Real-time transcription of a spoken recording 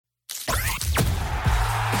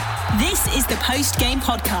This is the post-game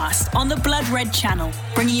podcast on the Blood Red channel,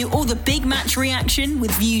 bringing you all the big match reaction with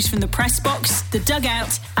views from the press box, the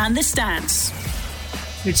dugout and the stands.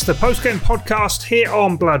 It's the post-game podcast here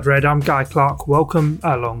on Blood Red. I'm Guy Clark. Welcome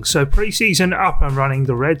along. So pre-season up and running,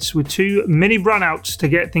 the Reds with two mini run-outs to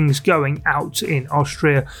get things going out in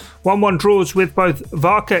Austria. 1-1 draws with both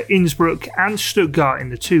Wacker, Innsbruck and Stuttgart in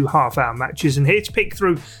the two half-hour matches. And here to pick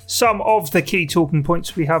through some of the key talking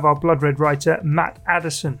points, we have our Blood Red writer, Matt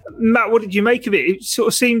Addison. Matt, what did you make of it? It sort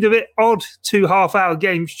of seemed a bit odd, two half-hour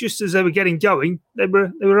games. Just as they were getting going, they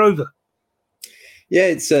were over. Yeah,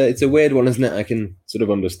 it's a weird one, isn't it? I can sort of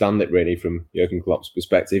understand it really from Jurgen Klopp's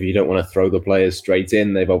perspective. You don't want to throw the players straight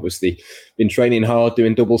in. They've obviously been training hard,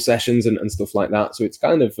 doing double sessions and stuff like that. So it's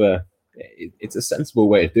kind of it's a sensible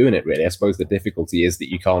way of doing it, really. I suppose the difficulty is that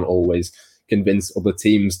you can't always convince other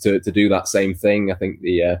teams to do that same thing. I think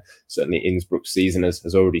the certainly Innsbruck season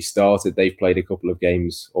has already started. They've played a couple of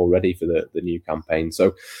games already for the new campaign.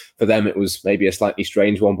 So for them, it was maybe a slightly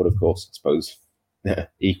strange one. But of course, I suppose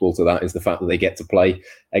equal to that is the fact that they get to play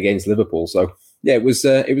against Liverpool. So yeah, it was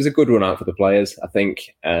a good run out for the players. I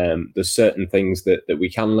think there's certain things that we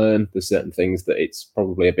can learn. There's certain things that it's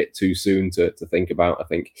probably a bit too soon to think about. I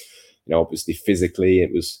think, obviously physically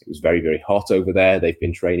it was very, very hot over there. They've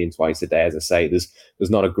been training twice a day. As I say, there's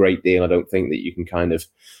not a great deal, I don't think, that you can kind of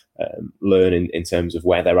learn in terms of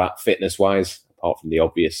where they're at fitness wise, apart from the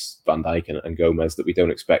obvious Van Dijk and Gomez that we don't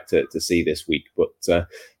expect to see this week. But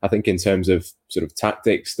I think in terms of sort of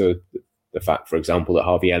tactics, the fact, for example, that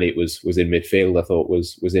Harvey Elliott was in midfield, I thought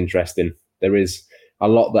was interesting. There is a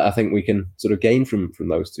lot that I think we can sort of gain from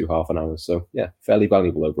those two half an hours. So yeah, fairly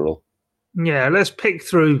valuable overall. Yeah, let's pick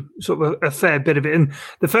through sort of a fair bit of it. And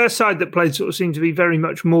the first side that played sort of seemed to be very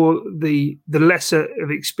much more the lesser of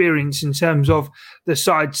experience in terms of the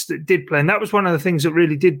sides that did play. And that was one of the things that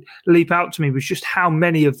really did leap out to me, was just how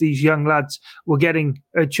many of these young lads were getting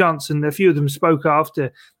a chance. And a few of them spoke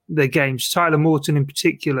after the games. Tyler Morton in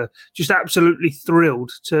particular, just absolutely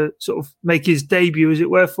thrilled to sort of make his debut, as it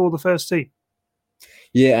were, for the first team.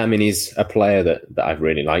 Yeah, I mean, he's a player that I've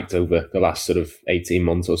really liked over the last sort of 18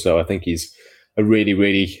 months or so. I think he's a really,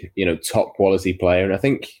 really, top quality player. And I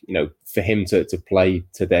think, for him to play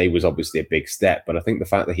today was obviously a big step. But I think the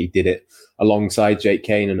fact that he did it alongside Jake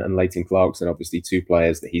Kane and Leighton Clarkson, obviously two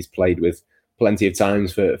players that he's played with plenty of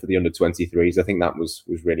times for the under-23s, I think that was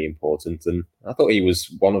really important. And I thought he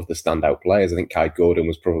was one of the standout players. I think Kai Gordon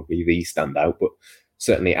was probably the standout, but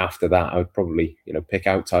certainly after that, I would probably, pick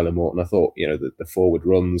out Tyler Morton. I thought, the forward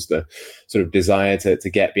runs, the sort of desire to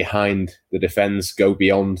get behind the defence, go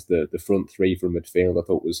beyond the front three from midfield, I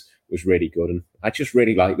thought was really good. And I just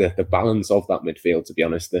really like the balance of that midfield, to be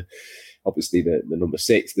honest. Obviously the number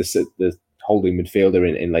 6, the holding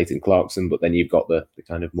midfielder in Leighton Clarkson, but then you've got the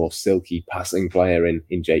kind of more silky passing player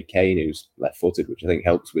in Jake Kane, who's left-footed, which I think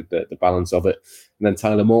helps with the balance of it. And then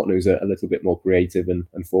Tyler Morton, who's a little bit more creative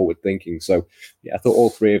and forward-thinking. So, yeah, I thought all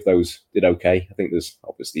three of those did okay. I think there's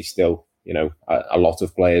obviously still, a lot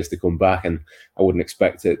of players to come back, and I wouldn't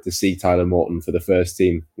expect to see Tyler Morton for the first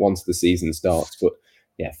team once the season starts. But,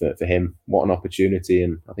 yeah, for him, what an opportunity,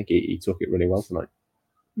 and I think he took it really well tonight.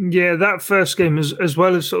 Yeah, that first game, as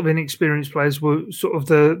well as sort of inexperienced players, were sort of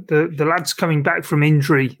the lads coming back from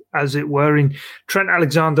injury, as it were, in Trent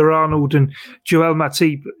Alexander-Arnold and Joel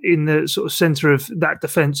Matip in the sort of centre of that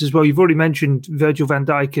defence as well. You've already mentioned Virgil van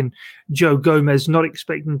Dijk and Joe Gomez, not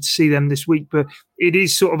expecting to see them this week, but it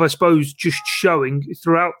is sort of, I suppose, just showing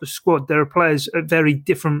throughout the squad there are players at very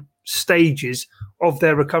different stages of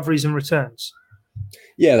their recoveries and returns.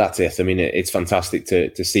 Yeah, that's it. I mean, it's fantastic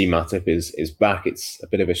to see Matip is back. It's a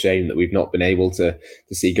bit of a shame that we've not been able to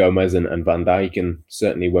see Gomez and Van Dijk, and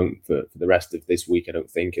certainly won't for the rest of this week. I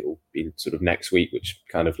don't think it'll be sort of next week, which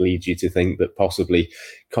kind of leads you to think that possibly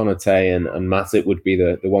Konate and Matip would be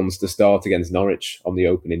the ones to start against Norwich on the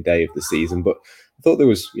opening day of the season. But I thought there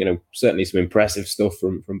was, certainly some impressive stuff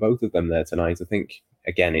from both of them there tonight. I think,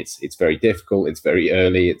 again, it's very difficult. It's very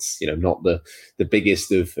early. It's, not the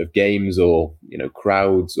biggest of games or,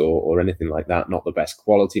 crowds or anything like that. Not the best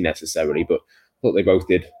quality necessarily, but I thought they both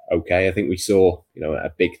did okay. I think we saw,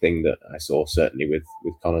 a big thing that I saw certainly with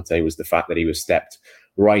Konate was the fact that he was stepped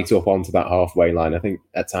right up onto that halfway line. I think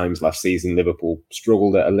at times last season, Liverpool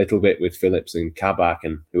struggled a little bit with Phillips and Kabak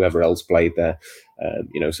and whoever else played there,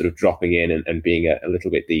 sort of dropping in and being a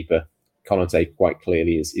little bit deeper. Konate quite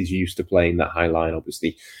clearly is used to playing that high line,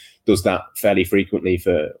 obviously does that fairly frequently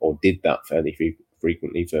did that fairly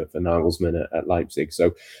frequently for Nagelsmann at Leipzig.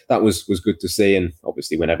 So that was good to see. And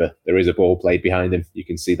obviously whenever there is a ball played behind him, you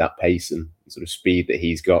can see that pace and sort of speed that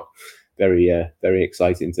he's got. Very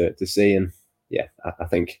exciting to see. And yeah, I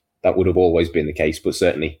think that would have always been the case. But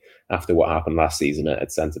certainly after what happened last season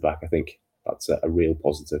at centre-back, I think that's a real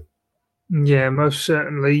positive. Yeah, most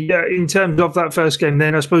certainly. Yeah, in terms of that first game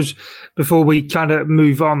then, I suppose before we kind of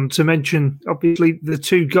move on to mention, obviously, the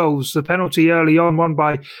 2 goals, the penalty early on, one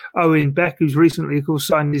by Owen Beck, who's recently, of course,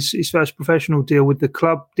 signed his first professional deal with the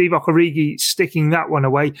club. Divock Origi sticking that one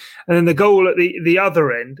away. And then the goal at the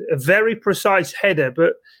other end, a very precise header,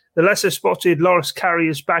 but the lesser spotted Loris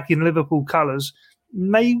Karius back in Liverpool colours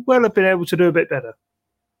may well have been able to do a bit better.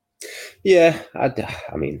 Yeah,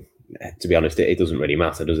 I mean, to be honest, it doesn't really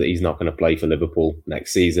matter, does it? He's not going to play for Liverpool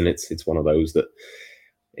next season. It's one of those that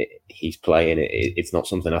he's playing. It's not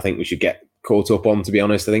something I think we should get caught up on, to be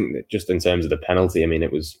honest. I think that just in terms of the penalty, I mean,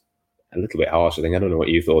 it was a little bit harsh. I don't know what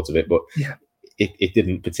you thought of it, but yeah. It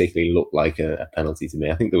didn't particularly look like a penalty to me.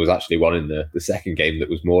 I think there was actually one in the second game that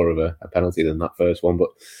was more of a penalty than that first one. But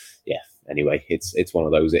yeah, anyway, it's one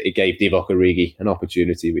of those. It gave Divock Origi an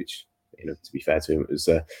opportunity, which, to be fair to him, it was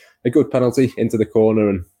a good penalty into the corner,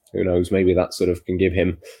 and who knows, maybe that sort of can give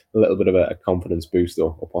him a little bit of a confidence boost,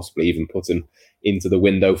 or possibly even put him into the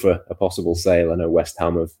window for a possible sale. I know West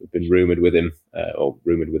Ham have been rumoured with him, or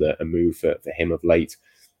rumoured with a move for him of late.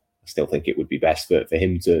 I still think it would be best for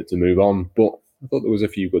him to move on, but I thought there was a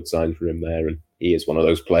few good signs for him there, and he is one of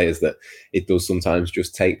those players that it does sometimes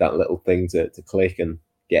just take that little thing to click and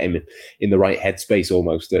get him in the right headspace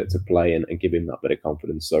almost to play and give him that bit of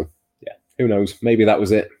confidence. So yeah, who knows? Maybe that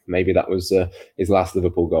was it. Maybe that was his last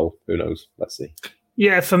Liverpool goal. Who knows? Let's see.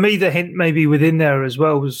 Yeah, for me, the hint maybe within there as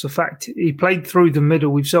well was the fact he played through the middle.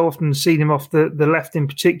 We've so often seen him off the left in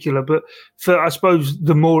particular, but for, I suppose,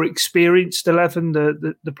 the more experienced 11,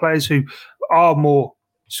 the players who are more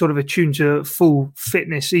sort of attuned to full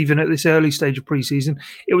fitness, even at this early stage of pre-season,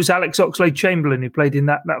 it was Alex Oxlade-Chamberlain who played in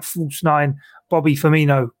that false 9 Bobby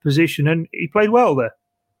Firmino position, and he played well there.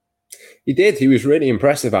 He did. He was really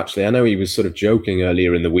impressive, actually. I know he was sort of joking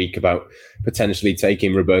earlier in the week about potentially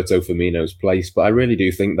taking Roberto Firmino's place, but I really do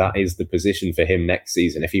think that is the position for him next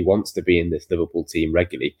season. If he wants to be in this Liverpool team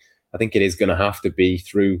regularly, I think it is going to have to be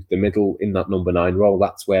through the middle in that number 9 role.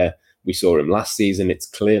 That's where we saw him last season. It's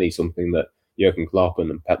clearly something that Jurgen Klopp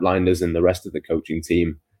and Pep Lijnders and the rest of the coaching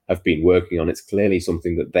team have been working on. It's clearly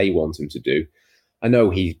something that they want him to do. I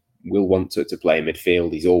know he will want to play in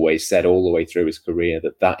midfield. He's always said all the way through his career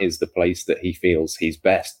that is the place that he feels he's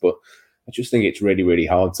best. But I just think it's really, really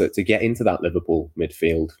hard to get into that Liverpool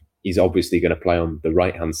midfield. He's obviously going to play on the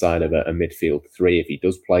right-hand side of a midfield 3 if he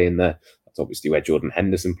does play in there. That's obviously where Jordan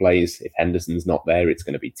Henderson plays. If Henderson's not there, it's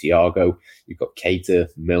going to be Thiago. You've got Keita,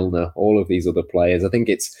 Milner, all of these other players. I think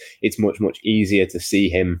it's much, much easier to see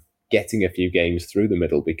him getting a few games through the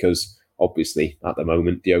middle because obviously, at the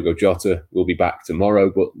moment, Diogo Jota will be back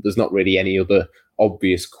tomorrow, but there's not really any other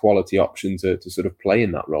obvious quality option to sort of play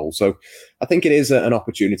in that role. So I think it is an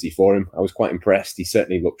opportunity for him. I was quite impressed. He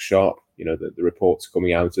certainly looked sharp. The reports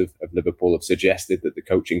coming out of Liverpool have suggested that the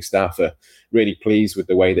coaching staff are really pleased with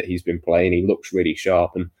the way that he's been playing. He looks really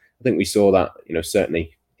sharp. And I think we saw that,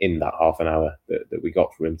 certainly in that half an hour that we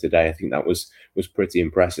got from him today. I think that was pretty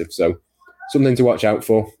impressive. So something to watch out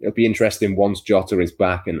for. It'll be interesting once Jota is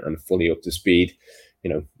back and fully up to speed,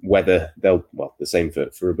 whether they'll, the same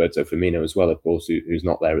for Roberto Firmino as well, of course, who's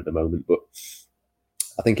not there at the moment. But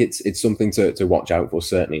I think it's something to watch out for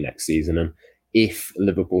certainly next season. And if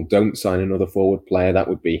Liverpool don't sign another forward player, that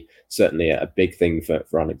would be certainly a big thing for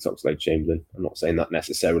Alex Oxlade-Chamberlain. I'm not saying that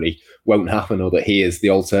necessarily won't happen or that he is the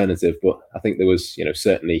alternative, but I think there was,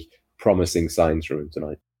 certainly promising signs from him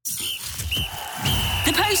tonight.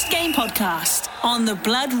 The post-game podcast on the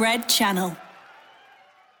Blood Red channel.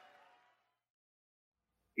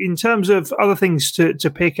 In terms of other things to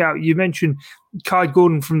pick out, you mentioned Kai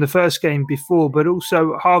Gordon from the first game before, but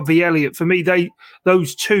also Harvey Elliott. For me,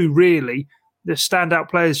 those two really the standout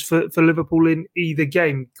players for Liverpool in either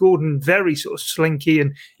game. Gordon, very sort of slinky,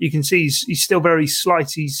 and you can see he's still very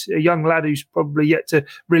slight. He's a young lad who's probably yet to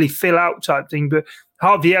really fill out type thing. But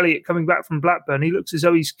Harvey Elliott coming back from Blackburn, he looks as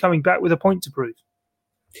though he's coming back with a point to prove.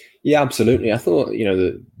 Yeah, absolutely. I thought,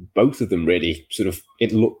 that both of them really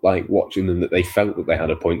it looked like watching them that they felt that they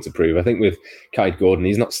had a point to prove. I think with Kai Gordon,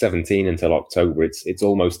 he's not 17 until October. It's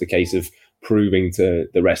almost the case of proving to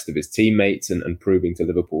the rest of his teammates and proving to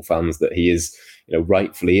Liverpool fans that he is,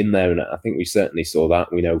 rightfully in there. And I think we certainly saw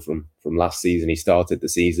that. We know from last season, he started the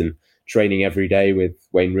season training every day with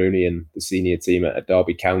Wayne Rooney and the senior team at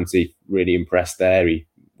Derby County. Really impressed there. He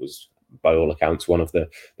was, by all accounts, one of the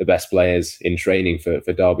best players in training for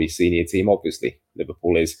Derby's senior team. Obviously,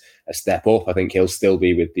 Liverpool is a step up. I think he'll still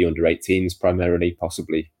be with the under-18s primarily,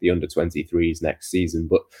 possibly the under-23s next season.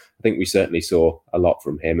 But I think we certainly saw a lot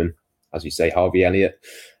from him. And as you say, Harvey Elliott,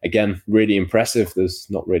 again, really impressive. There's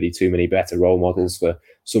not really too many better role models for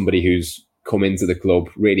somebody who's come into the club,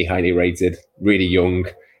 really highly rated, really young,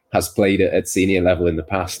 has played at senior level in the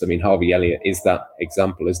past. I mean, Harvey Elliott is that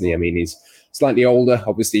example, isn't he? I mean, he's slightly older.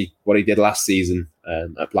 Obviously, what he did last season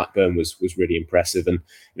at Blackburn was really impressive. And,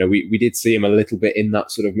 we did see him a little bit in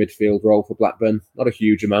that sort of midfield role for Blackburn. Not a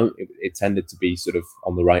huge amount. It tended to be sort of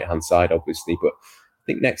on the right-hand side, obviously. But I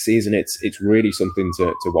think next season, it's really something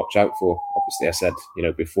to watch out for. Obviously, I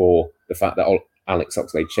said, before, the fact that Alex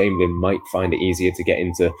Oxlade-Chamberlain might find it easier to get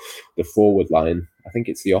into the forward line. I think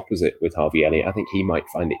it's the opposite with Harvey Elliott. I think he might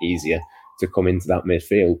find it easier to come into that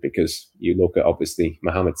midfield, because you look at, obviously,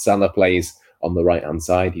 Mohamed Salah plays on the right-hand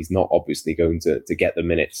side. He's not obviously going to get the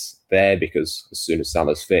minutes there, because as soon as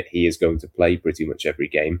Salah's fit, he is going to play pretty much every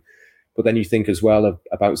game. But then you think as well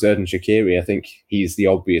about Xherdan Shaqiri. I think he's the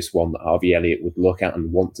obvious one that Harvey Elliott would look at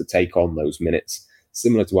and want to take on those minutes,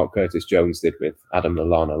 similar to what Curtis Jones did with Adam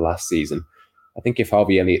Lallana last season. I think if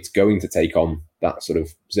Harvey Elliott's going to take on that sort of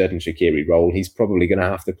Xherdan Shaqiri role, he's probably going to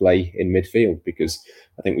have to play in midfield, because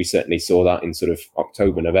I think we certainly saw that in sort of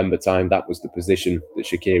October, November time. That was the position that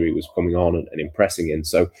Shaqiri was coming on and impressing in.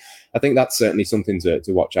 So I think that's certainly something to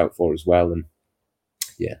watch out for as well. And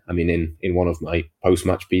yeah, I mean, in one of my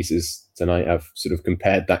post-match pieces tonight, I've sort of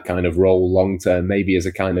compared that kind of role long-term, maybe as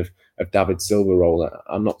a kind of David Silva role.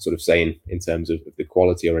 I'm not sort of saying in terms of the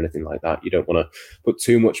quality or anything like that. You don't want to put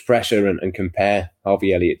too much pressure and compare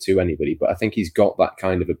Harvey Elliott to anybody, but I think he's got that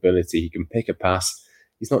kind of ability. He can pick a pass.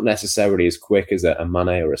 He's not necessarily as quick as a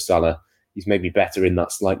Mane or a Salah. He's maybe better in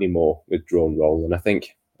that slightly more withdrawn role. And I think,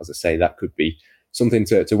 as I say, that could be something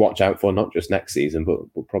to watch out for, not just next season, but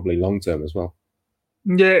probably long-term as well.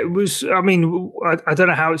 Yeah, it was. I mean, I don't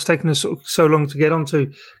know how it's taken us so long to get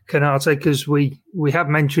onto Konate, because we have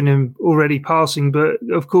mentioned him already passing, but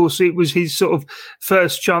of course it was his sort of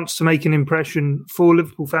first chance to make an impression for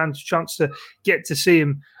Liverpool fans, chance to get to see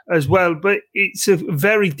him as well. But it's a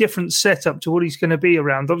very different setup to what he's going to be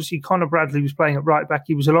around. Obviously, Conor Bradley was playing at right back.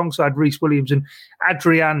 He was alongside Reece Williams and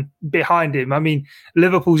Adrian behind him. I mean,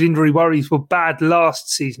 Liverpool's injury worries were bad last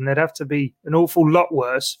season. They'd have to be an awful lot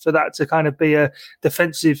worse for that to kind of be a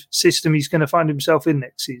defensive system he's going to find himself in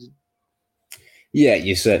next season. Yeah,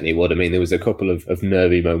 you certainly would. I mean, there was a couple of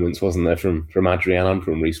nervy moments, wasn't there, from Adrian and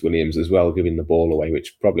from Reece Williams as well, giving the ball away,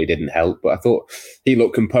 which probably didn't help. But I thought he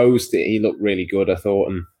looked composed. He looked really good, I thought.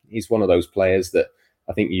 And he's one of those players that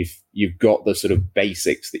I think you've got the sort of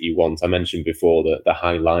basics that you want. I mentioned before the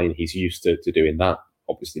high line. He's used to doing that.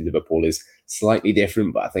 Obviously, Liverpool is slightly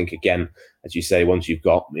different. But I think, again, as you say, once you've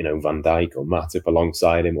got, Van Dijk or Matip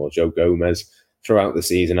alongside him or Joe Gomez throughout the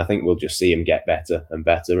season, I think we'll just see him get better and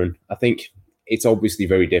better. And I think it's obviously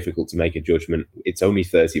very difficult to make a judgment. It's only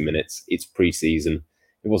 30 minutes. It's pre-season.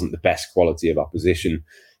 It wasn't the best quality of opposition.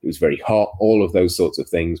 It was very hot, all of those sorts of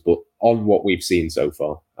things. But on what we've seen so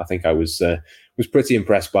far, I think I was pretty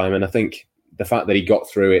impressed by him. And I think the fact that he got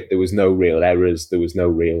through it, there was no real errors. There was no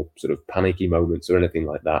real sort of panicky moments or anything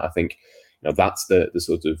like that. I think that's the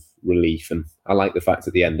sort of relief. And I like the fact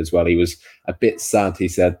at the end as well, he was a bit sad, he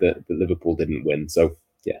said, that Liverpool didn't win. So,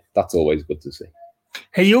 yeah, that's always good to see.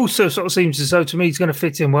 He also sort of seems as though, to me, he's going to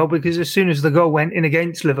fit in well, because as soon as the goal went in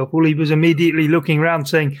against Liverpool, he was immediately looking around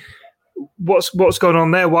saying, what's gone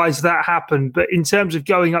on there? Why has that happened? But in terms of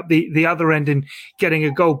going up the other end and getting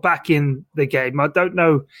a goal back in the game, I don't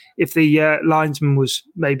know if the linesman was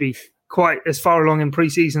maybe quite as far along in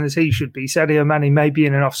pre-season as he should be. Sadio Mane may be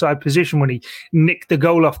in an offside position when he nicked the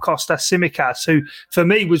goal off Kostas Tsimikas, who for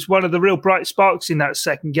me was one of the real bright sparks in that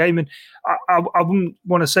second game. And I wouldn't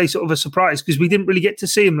want to say sort of a surprise, because we didn't really get to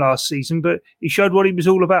see him last season, but he showed what he was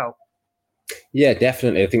all about. Yeah,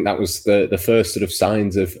 definitely. I think that was the first sort of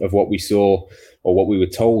signs of what we saw, or what we were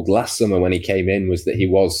told last summer when he came in, was that he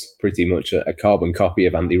was pretty much a carbon copy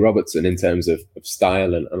of Andy Robertson in terms of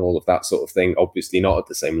style and all of that sort of thing. Obviously not at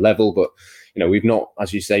the same level, but we've not,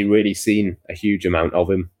 as you say, really seen a huge amount of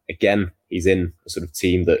him. Again, he's in a sort of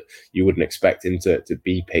team that you wouldn't expect him to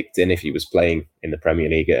be picked in. If he was playing in the Premier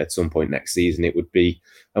League at some point next season, it would be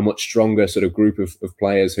a much stronger sort of group of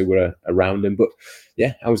players who were around him. But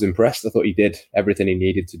yeah, I was impressed. I thought he did everything he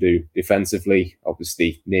needed to do defensively.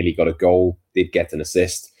 Obviously, nearly got a goal, did get an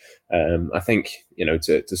assist. I think,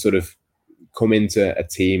 to sort of come into a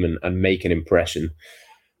team and make an impression.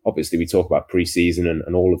 Obviously, we talk about pre-season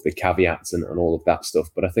and all of the caveats and all of that stuff.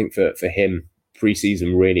 But I think for him,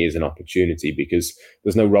 pre-season really is an opportunity, because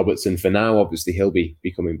there's no Robertson for now. Obviously, he'll be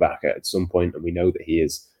coming back at some point, and we know that he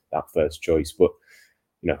is that first choice. But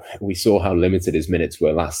we saw how limited his minutes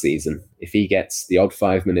were last season. If he gets the odd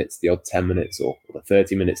 5 minutes, the odd 10 minutes, or the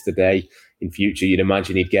 30 minutes today, in future, you'd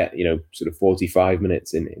imagine he'd get, sort of 45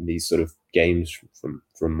 minutes in these sort of games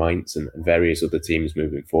from Mainz and various other teams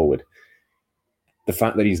moving forward. The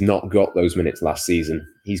fact that he's not got those minutes last season,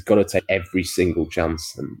 he's got to take every single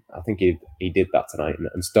chance. And I think he did that tonight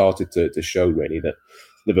and started to show really that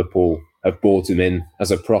Liverpool have brought him in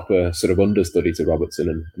as a proper sort of understudy to Robertson,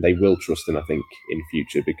 and they will trust him, I think, in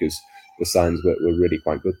future, because the signs were really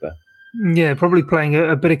quite good there. Yeah, probably playing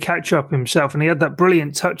a bit of catch-up himself. And he had that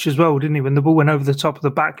brilliant touch as well, didn't he? When the ball went over the top of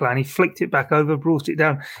the back line, he flicked it back over, brought it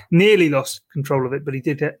down, nearly lost control of it, but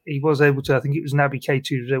he was able to. I think it was Naby Keita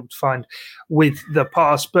who was able to find with the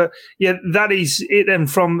pass. But yeah, that is it then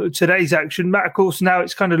from today's action. Matt, of course, now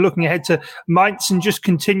it's kind of looking ahead to Mainz and just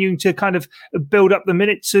continuing to kind of build up the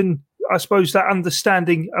minutes, and I suppose that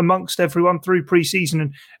understanding amongst everyone through pre-season,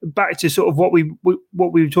 and back to sort of what we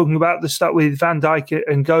were talking about at the start with Van Dijk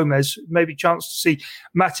and Gomez, maybe chance to see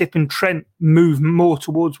Matip and Trent move more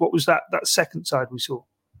towards what was that second side we saw.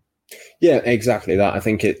 Yeah, exactly that. I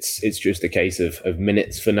think it's just a case of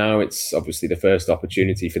minutes for now. It's obviously the first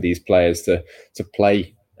opportunity for these players to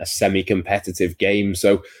play a semi-competitive game.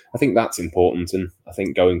 So I think that's important. And I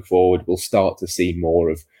think going forward, we'll start to see more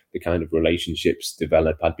of the kind of relationships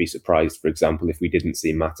develop. I'd be surprised, for example, if we didn't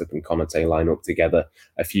see Matip and Konate line up together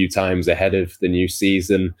a few times ahead of the new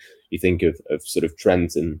season. You think of sort of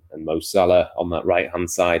Trent and Mo Salah on that right-hand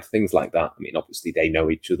side, things like that. I mean, obviously they know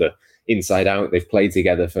each other inside out. They've played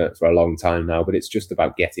together for a long time now, but it's just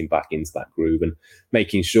about getting back into that groove and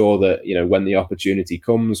making sure that, when the opportunity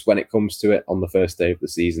comes, when it comes to it on the first day of the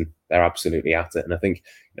season, they're absolutely at it. And I think,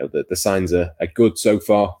 the signs are good so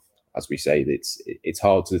far. As we say, it's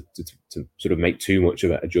hard to sort of make too much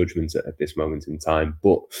of a judgment at this moment in time.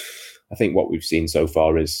 But I think what we've seen so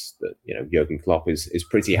far is that, Jurgen Klopp is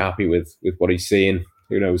pretty happy with what he's seeing.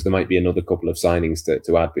 Who knows, there might be another couple of signings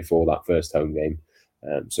to add before that first home game.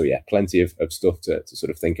 So yeah, plenty of stuff to sort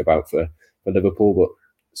of think about for Liverpool, but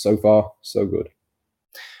so far, so good.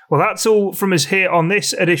 Well, that's all from us here on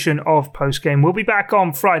this edition of Postgame. We'll be back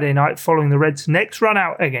on Friday night following the Reds' next run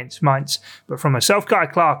out against Mainz. But from myself, Guy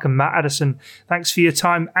Clark, and Matt Addison, thanks for your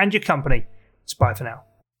time and your company. It's bye for now.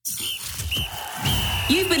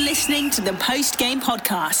 You've been listening to the Postgame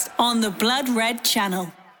podcast on the Blood Red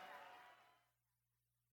channel.